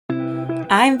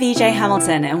I'm VJ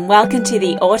Hamilton and welcome to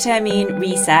the Autoimmune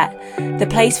Reset, the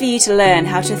place for you to learn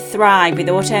how to thrive with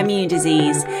autoimmune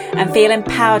disease and feel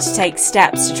empowered to take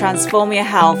steps to transform your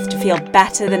health to feel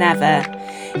better than ever.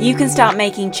 You can start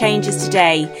making changes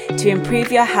today to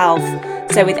improve your health.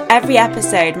 So with every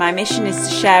episode, my mission is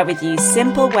to share with you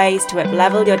simple ways to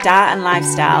up-level your diet and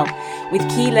lifestyle with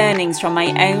key learnings from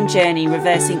my own journey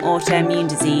reversing autoimmune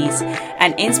disease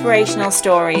and inspirational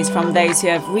stories from those who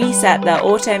have reset their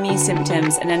autoimmune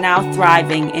symptoms and are now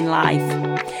thriving in life.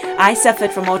 I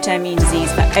suffered from autoimmune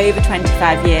disease for over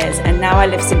 25 years and now I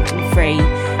live symptom-free,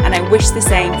 and I wish the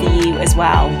same for you as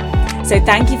well. So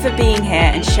thank you for being here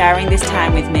and sharing this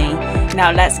time with me.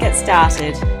 Now let's get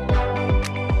started.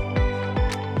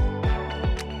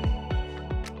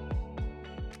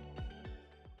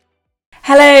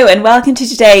 Hello and welcome to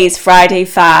today's Friday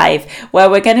 5, where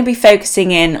we're going to be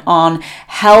focusing in on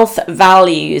health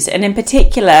values and in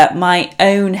particular my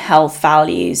own health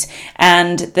values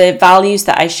and the values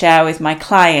that I share with my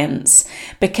clients,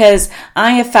 because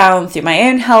I have found through my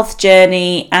own health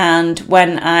journey and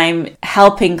when I'm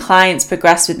helping clients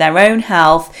progress with their own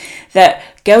health that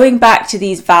going back to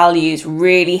these values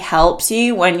really helps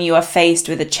you when you are faced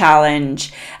with a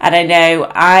challenge. And I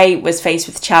know I was faced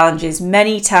with challenges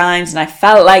many times and I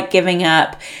felt like giving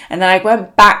up. And then I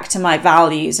went back to my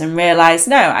values and realized,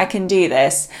 no, I can do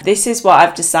this. This is what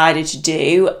I've decided to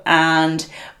do. And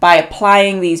by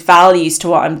applying these values to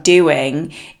what I'm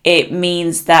doing, it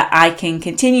means that I can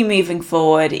continue moving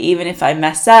forward even if I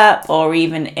mess up or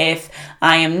even if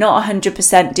I am not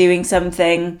 100% doing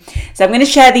something. So I'm going to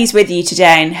share these with you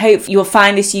today and hope you'll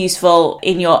find this useful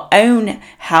in your own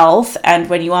health and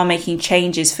when you are making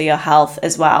changes for your health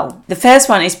as well. The first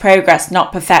one is progress,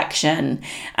 not perfection.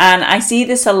 And I see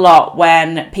this a lot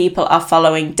when people are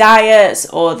following diets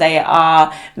or they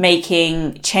are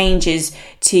making changes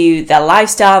to their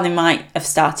lifestyle. They might have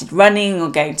started running or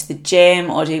going to the gym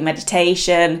or doing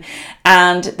meditation,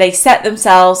 and they set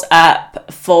themselves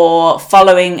up for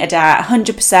following a diet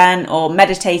 100% or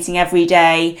meditating every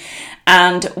day.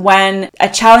 And when a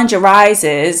challenge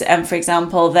arises and, for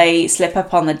example, they slip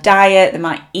up on the diet, they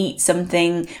might eat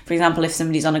something. For example, if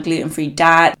somebody's on a gluten-free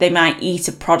diet, they might eat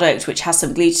a product which has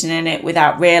some gluten in it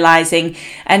without realizing.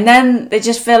 And then they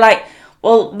just feel like,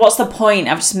 well, what's the point?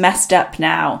 I've just messed up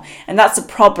now. And that's a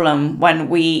problem when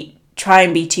we try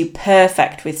and be too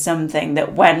perfect with something,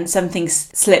 that when something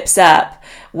slips up,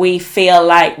 we feel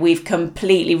like we've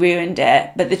completely ruined it.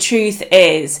 But the truth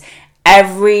is,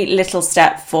 every little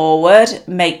step forward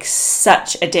makes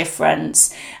such a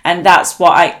difference. And that's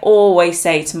what I always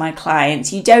say to my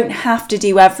clients. You don't have to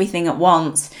do everything at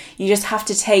once. You just have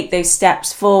to take those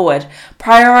steps forward.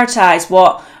 Prioritize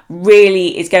what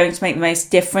really is going to make the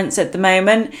most difference at the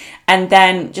moment, and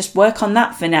then just work on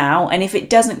that for now. And if it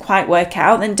doesn't quite work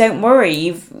out, then don't worry.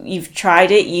 You've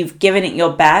tried it, you've given it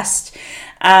your best.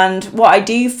 And what I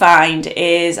do find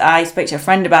is, I spoke to a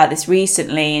friend about this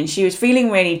recently and she was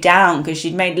feeling really down because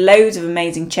she'd made loads of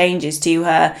amazing changes to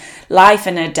her life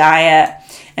and her diet.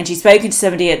 And she'd spoken to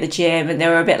somebody at the gym and they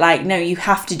were a bit like, no, you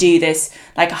have to do this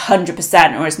like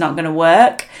 100% or it's not going to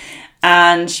work.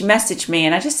 And she messaged me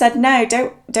and I just said, no,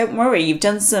 don't worry. You've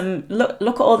done some, look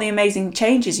at all the amazing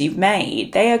changes you've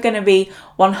made. They are going to be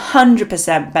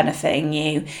 100% benefiting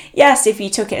you. Yes, if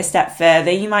you took it a step further,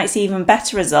 you might see even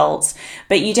better results,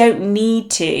 but you don't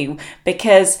need to,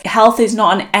 because health is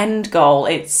not an end goal.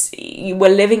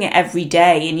 We're living it every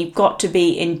day and you've got to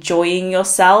be enjoying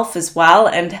yourself as well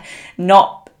and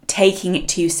not taking it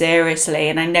too seriously.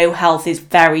 And I know health is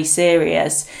very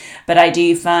serious, but I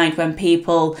do find when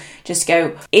people just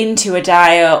go into a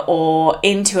diet or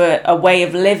into a way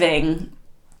of living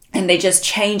and they just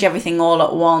change everything all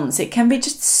at once, it can be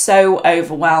just so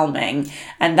overwhelming.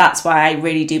 And that's why I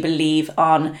really do believe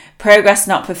on progress,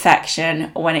 not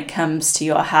perfection, when it comes to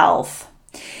your health.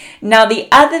 Now, the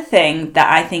other thing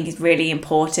that I think is really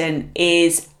important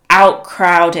is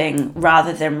outcrowding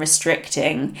rather than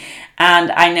restricting.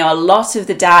 And I know a lot of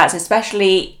the diets,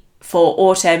 especially for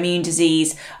autoimmune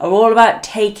disease, are all about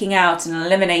taking out and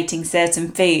eliminating certain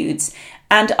foods.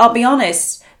 And I'll be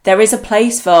honest, there is a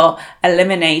place for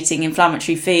eliminating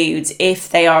inflammatory foods if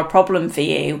they are a problem for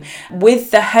you, with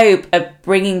the hope of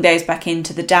bringing those back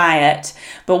into the diet.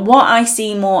 But what I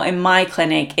see more in my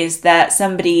clinic is that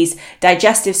somebody's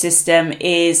digestive system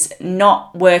is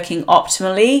not working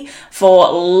optimally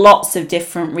for lots of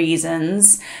different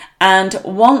reasons. And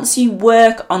once you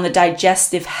work on the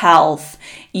digestive health,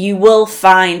 you will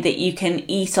find that you can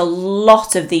eat a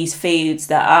lot of these foods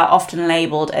that are often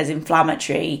labelled as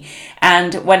inflammatory.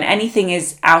 And when anything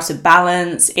is out of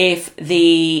balance, if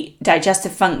the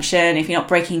digestive function, if you're not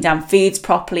breaking down foods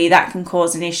properly, that can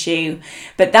cause an issue.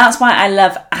 But that's why I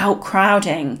love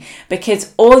outcrowding,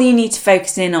 because all you need to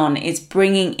focus in on is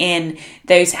bringing in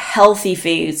those healthy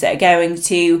foods that are going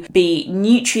to be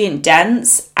nutrient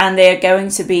dense and they're going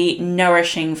to be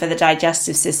nourishing for the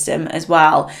digestive system as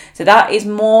well. So that is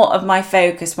more of my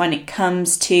focus when it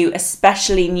comes to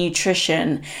especially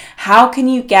nutrition. How can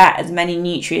you get as many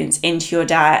nutrients into your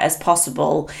diet as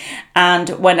possible? And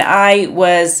when I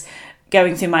was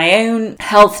going through my own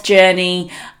health journey,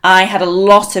 I had a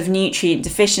lot of nutrient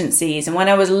deficiencies. And when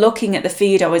I was looking at the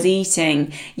food I was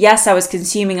eating, yes, I was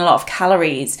consuming a lot of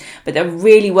calories, but there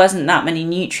really wasn't that many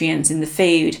nutrients in the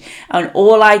food. And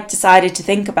all I decided to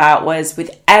think about was,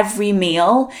 with every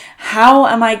meal, how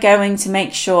am I going to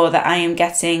make sure that I am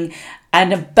getting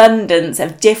an abundance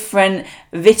of different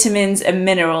vitamins and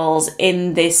minerals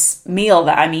in this meal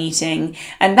that I'm eating?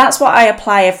 And that's what I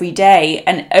apply every day.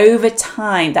 And over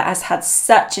time, that has had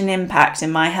such an impact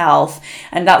in my health.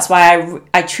 And that's why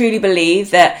I truly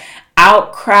believe that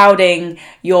outcrowding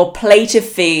your plate of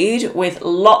food with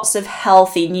lots of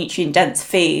healthy, nutrient-dense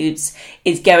foods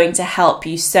is going to help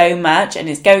you so much, and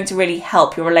it's going to really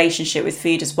help your relationship with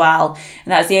food as well.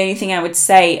 And that's the only thing I would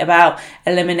say about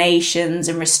eliminations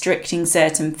and restricting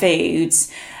certain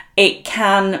foods. It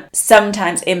can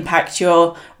sometimes impact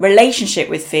your relationship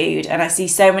with food. And I see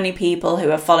so many people who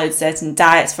have followed certain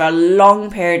diets for a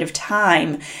long period of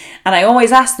time. And I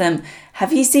always ask them,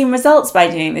 have you seen results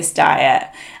by doing this diet?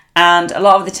 And a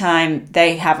lot of the time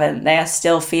they haven't. They are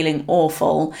still feeling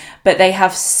awful, but they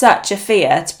have such a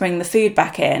fear to bring the food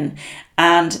back in.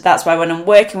 And that's why when I'm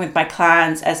working with my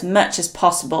clients, as much as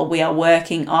possible, we are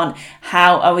working on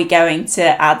how are we going to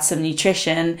add some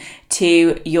nutrition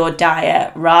to your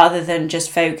diet rather than just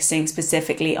focusing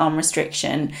specifically on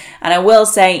restriction. And I will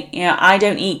say, I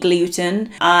don't eat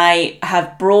gluten. I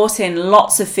have brought in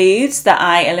lots of foods that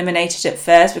I eliminated at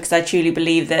first because I truly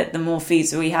believe that the more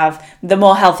foods we have, the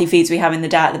more healthy foods we have in the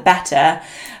diet, the better.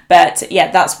 But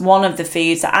yeah, that's one of the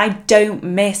foods that I don't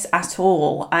miss at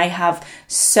all. I have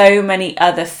so many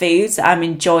other foods that I'm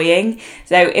enjoying.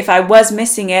 So if I was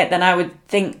missing it, then I would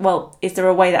think, well, is there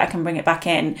a way that I can bring it back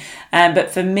in?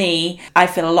 But for me, I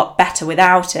feel a lot better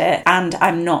without it and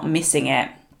I'm not missing it.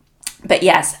 But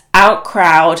yes,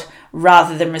 outcrowd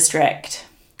rather than restrict.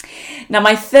 Now,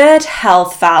 my third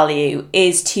health value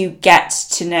is to get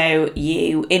to know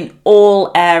you in all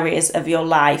areas of your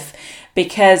life.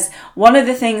 Because one of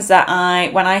the things that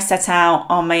when I set out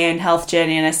on my own health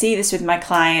journey, and I see this with my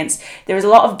clients, there is a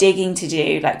lot of digging to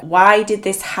do. Like, why did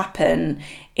this happen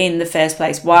in the first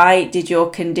place? Why did your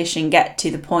condition get to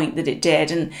the point that it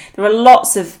did? And there are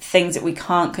lots of things that we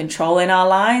can't control in our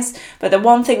lives, but the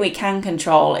one thing we can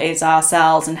control is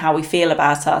ourselves and how we feel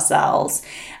about ourselves.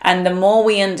 And the more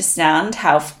we understand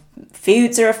how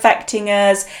foods are affecting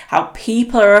us, how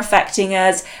people are affecting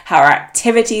us, how our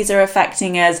activities are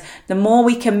affecting us, the more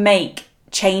we can make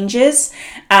changes.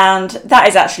 And that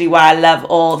is actually why I love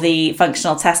all the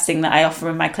functional testing that I offer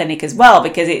in my clinic as well,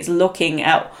 because it's looking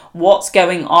at what's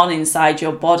going on inside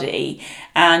your body.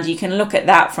 And you can look at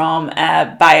that from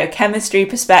a biochemistry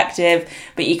perspective,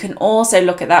 but you can also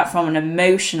look at that from an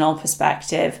emotional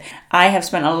perspective. I have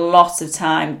spent a lot of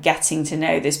time getting to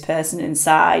know this person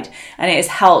inside, and it has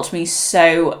helped me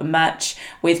so much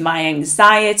with my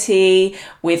anxiety,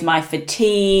 with my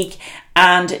fatigue,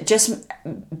 and just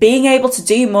being able to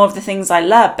do more of the things I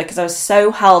love, because I was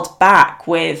so held back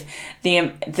with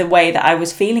the way that I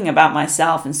was feeling about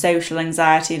myself and social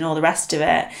anxiety and all the rest of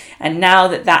it. And now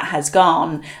that that has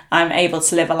gone, I'm able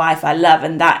to live a life I love,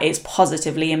 and that is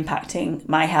positively impacting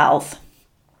my health.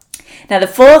 Now, the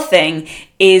fourth thing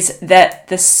is that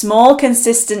the small,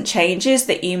 consistent changes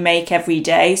that you make every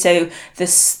day, so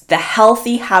the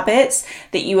healthy habits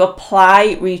that you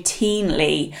apply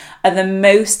routinely, are the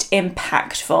most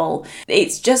impactful.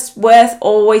 It's just worth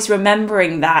always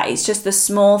remembering that. It's just the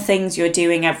small things you're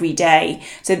doing every day.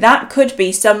 So that could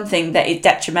be something that is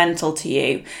detrimental to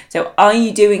you. So are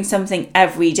you doing something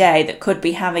every day that could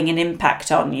be having an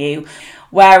impact on you?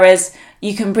 Whereas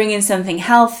you can bring in something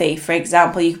healthy. For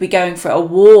example, you could be going for a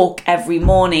walk every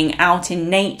morning out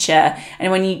in nature.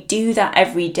 And when you do that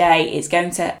every day, it's going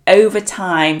to, over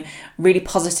time, really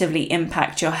positively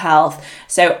impact your health.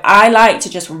 So I like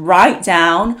to just write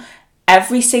down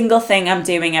every single thing I'm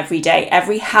doing every day,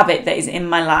 every habit that is in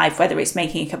my life, whether it's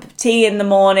making a cup of tea in the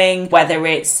morning, whether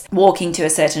it's walking to a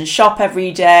certain shop every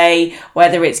day,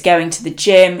 whether it's going to the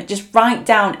gym, just write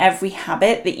down every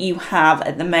habit that you have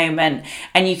at the moment,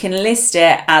 and you can list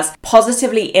it as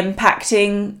positively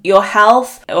impacting your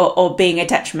health or being a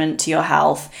detriment to your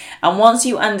health. And once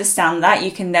you understand that,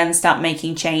 you can then start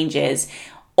making changes.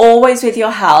 Always with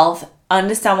your health,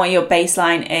 understand what your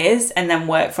baseline is and then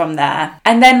work from there.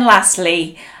 And then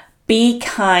lastly, be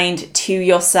kind to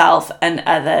yourself and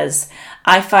others.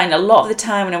 I find a lot of the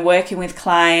time when I'm working with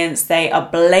clients, they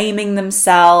are blaming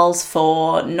themselves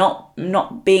for not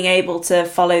being able to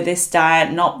follow this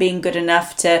diet, not being good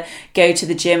enough to go to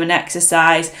the gym and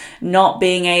exercise, not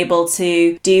being able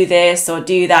to do this or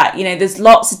do that. You know, there's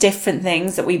lots of different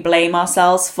things that we blame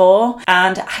ourselves for.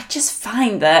 And I just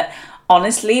find that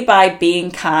honestly, by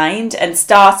being kind and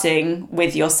starting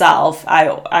with yourself,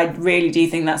 I really do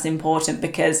think that's important,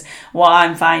 because what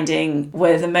I'm finding,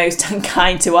 we're the most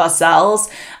unkind to ourselves.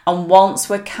 And once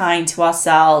we're kind to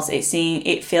ourselves,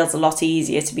 it feels a lot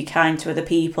easier to be kind to other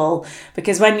people,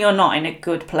 because when you're not in a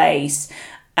good place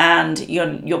and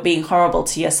you're being horrible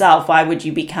to yourself, why would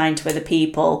you be kind to other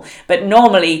people? But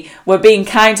normally we're being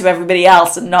kind to everybody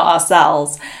else and not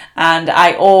ourselves. And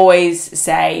I always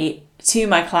say to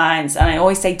my clients, and I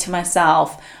always say to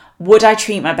myself, would I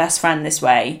treat my best friend this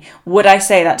way? Would I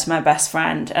say that to my best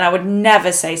friend? And I would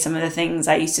never say some of the things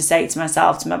I used to say to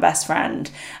myself to my best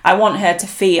friend. I want her to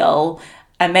feel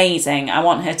amazing. I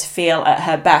want her to feel at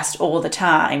her best all the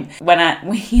time. When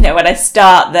I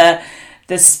start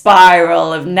the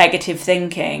spiral of negative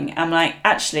thinking, I'm like,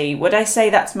 actually, would I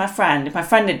say that to my friend? If my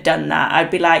friend had done that,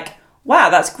 I'd be like,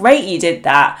 wow, that's great you did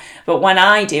that. But when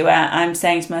I do it, I'm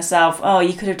saying to myself, oh,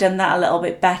 you could have done that a little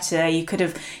bit better. You could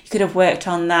have worked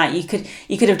on that. You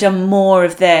could have done more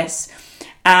of this.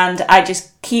 And I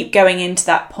just keep going into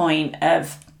that point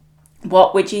of,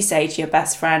 what would you say to your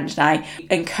best friend? And I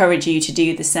encourage you to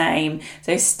do the same.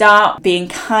 So start being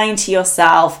kind to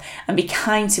yourself and be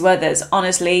kind to others.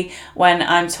 Honestly, when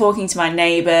I'm talking to my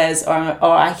neighbours or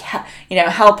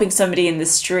helping somebody in the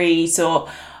street or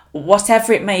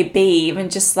whatever it may be, even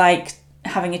just like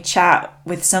having a chat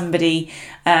with somebody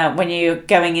when you're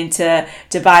going to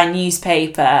buy a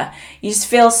newspaper, you just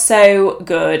feel so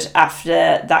good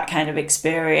after that kind of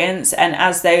experience. And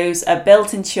as those are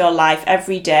built into your life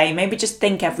every day, maybe just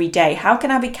think every day, how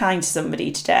can I be kind to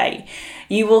somebody today?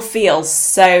 You will feel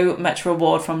so much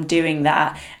reward from doing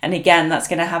that. And again, that's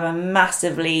going to have a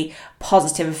massively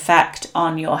positive effect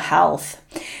on your health.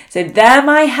 So they're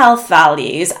my health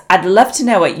values. I'd love to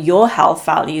know what your health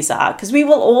values are, because we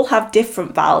will all have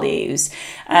different values.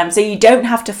 So you don't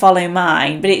have to follow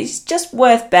mine, but it's just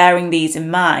worth bearing these in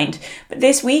mind. But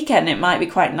this weekend, it might be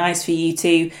quite nice for you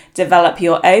to develop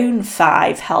your own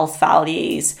 5 health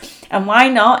values. And why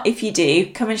not, if you do,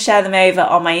 come and share them over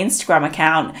on my Instagram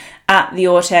account at the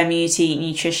Autoimmunity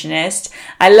Nutritionist.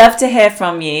 I love to hear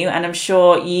from you, and I'm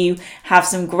sure you have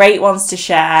some great ones to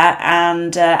share,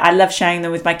 and I love sharing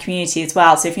them with my community as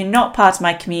well. So if you're not part of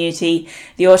my community,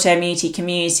 the Autoimmunity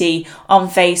community on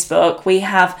Facebook, we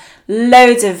have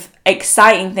loads of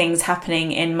exciting things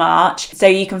happening in March, so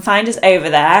you can find us over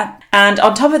there. And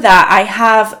on top of that, I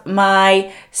have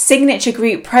my signature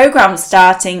group program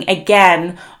starting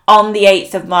again on the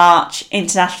 8th of March,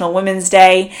 International Women's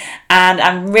Day, and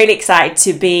I'm really excited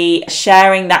to be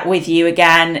sharing that with you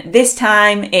again. This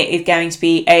time it is going to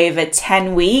be over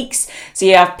 10 weeks, so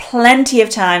you have plenty of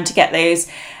time to get those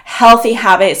healthy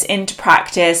habits into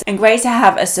practice, and great to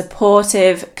have a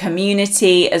supportive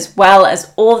community as well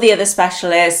as all the other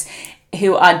specialists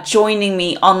who are joining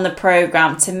me on the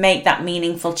program to make that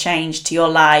meaningful change to your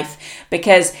life.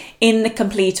 Because in the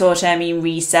Complete Autoimmune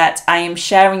Reset, I am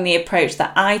sharing the approach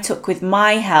that I took with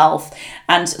my health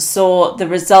and saw the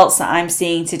results that I'm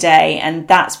seeing today. And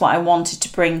that's what I wanted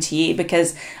to bring to you,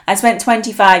 because I spent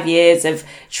 25 years of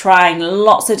trying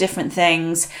lots of different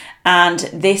things, and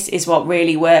this is what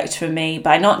really worked for me,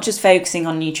 by not just focusing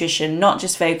on nutrition, not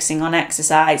just focusing on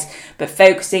exercise, but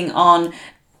focusing on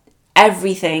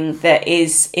everything that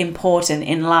is important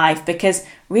in life, because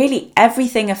really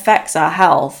everything affects our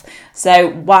health. So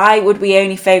why would we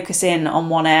only focus in on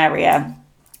one area?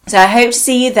 So I hope to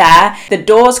see you there. The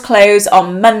doors close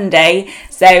on Monday,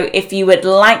 so if you would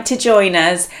like to join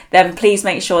us, then please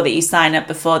make sure that you sign up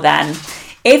before then.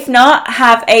 If not,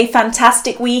 have a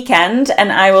fantastic weekend,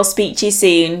 and I will speak to you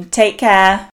soon. Take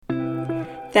care.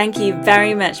 Thank you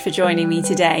very much for joining me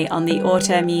today on the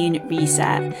Autoimmune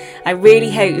Reset. I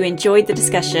really hope you enjoyed the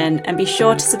discussion, and be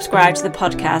sure to subscribe to the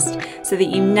podcast so that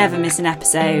you never miss an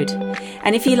episode.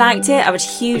 And if you liked it, I would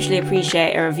hugely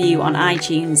appreciate a review on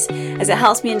iTunes, as it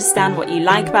helps me understand what you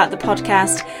like about the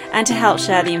podcast and to help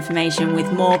share the information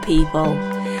with more people.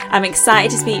 I'm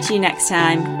excited to speak to you next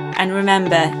time, and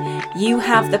remember, you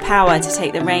have the power to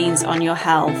take the reins on your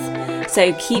health.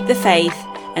 So keep the faith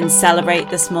and celebrate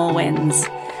the small wins.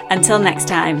 Until next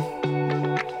time.